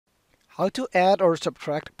How to add or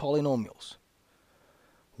subtract polynomials.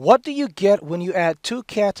 What do you get when you add 2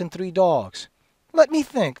 cats and 3 dogs? Let me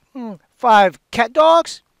think. 5 cat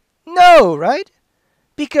dogs? No, right?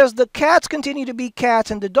 Because the cats continue to be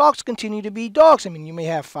cats and the dogs continue to be dogs. I mean, you may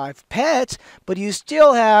have 5 pets, but you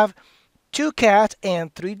still have 2 cats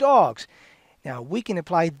and 3 dogs. Now, we can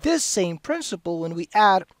apply this same principle when we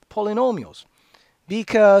add polynomials.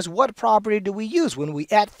 Because what property do we use when we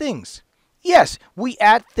add things? Yes, we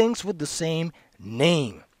add things with the same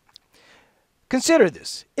name. Consider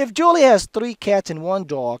this. If Julie has 3 cats and 1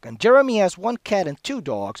 dog, and Jeremy has 1 cat and 2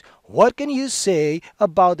 dogs, what can you say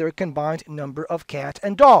about their combined number of cats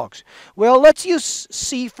and dogs? Well, let's use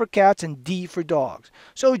C for cats and D for dogs.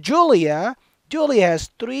 So Julie has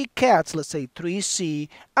 3 cats, let's say 3C,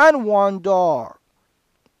 and 1 dog.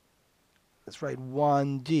 That's right,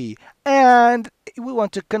 1D. And we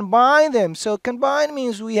want to combine them. So combine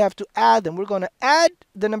means we have to add them. We're going to add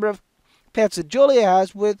the number of pets that Julia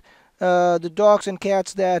has with the dogs and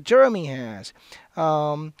cats that Jeremy has.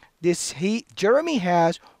 Jeremy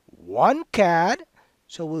has 1 cat,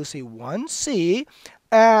 so we'll say 1C,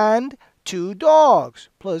 and 2 dogs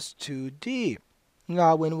plus 2D.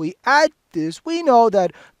 Now, when we add this, we know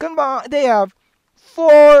that they have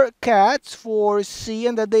 4 cats, 4C,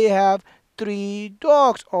 and that they have 3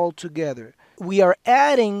 dogs altogether. We are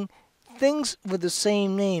adding things with the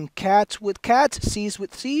same name. Cats with cats, C's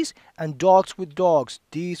with C's, and dogs with dogs,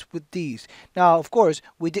 D's with D's. Now, of course,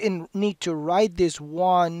 we didn't need to write this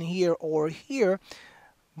 1 here or here,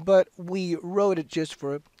 but we wrote it just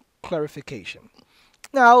for clarification.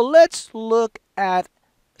 Now, let's look at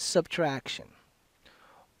subtraction.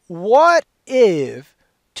 What if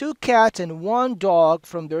 2 cats and 1 dog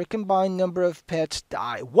from their combined number of pets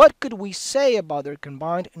die? What could we say about their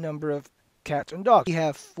combined number of cats and dogs? We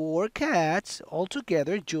have 4 cats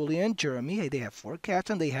altogether, Julie and Jeremy. They have 4 cats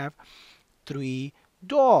and they have 3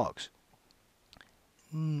 dogs.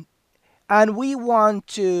 And we want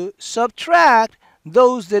to subtract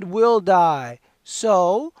those that will die.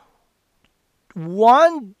 So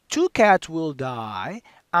 2 cats will die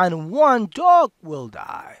and 1 dog will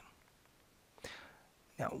die.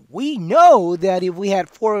 Now, we know that if we had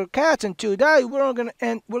 4 cats and 2 die, we're going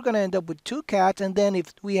to end up with 2 cats, and then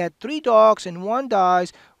if we had 3 dogs and 1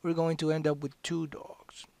 dies, we're going to end up with 2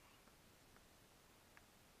 dogs.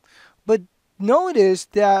 But notice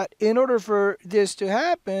that in order for this to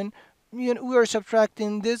happen, we are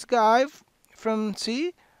subtracting this guy from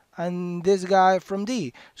C and this guy from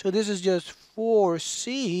D. So this is just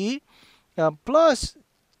 4C plus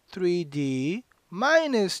 3D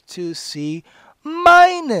minus 2C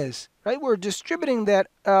minus, right? We're distributing that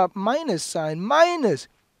minus sign, minus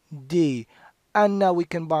D. And now we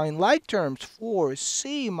combine like terms.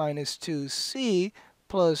 4C minus 2C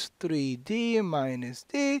plus 3D minus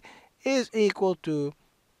D is equal to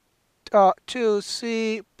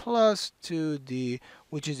 2C plus 2D,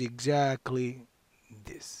 which is exactly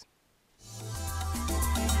this.